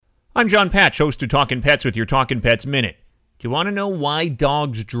I'm John Patch, host of Talkin' Pets with your Talkin' Pets Minute. Do you want to know why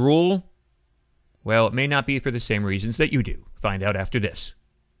dogs drool? Well, it may not be for the same reasons that you do. Find out after this.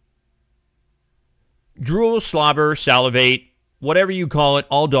 Drool, slobber, salivate, whatever you call it,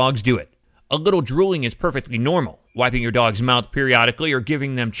 all dogs do it. A little drooling is perfectly normal. Wiping your dog's mouth periodically or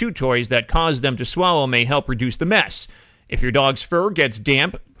giving them chew toys that cause them to swallow may help reduce the mess. If your dog's fur gets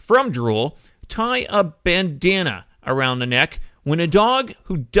damp from drool, tie a bandana around the neck. When a dog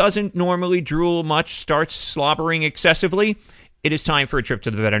who doesn't normally drool much starts slobbering excessively, it is time for a trip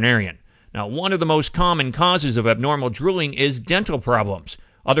to the veterinarian. Now, one of the most common causes of abnormal drooling is dental problems.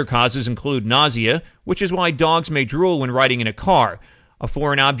 Other causes include nausea, which is why dogs may drool when riding in a car, a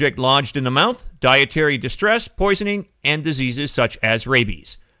foreign object lodged in the mouth, dietary distress, poisoning, and diseases such as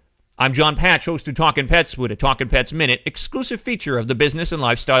rabies. I'm John Patch, host of Talkin' Pets with a Talkin' Pets Minute, exclusive feature of the Business and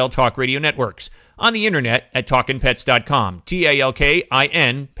Lifestyle Talk Radio Networks, on the internet at talkinpets.com,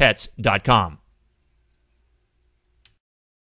 TALKIN pets.com.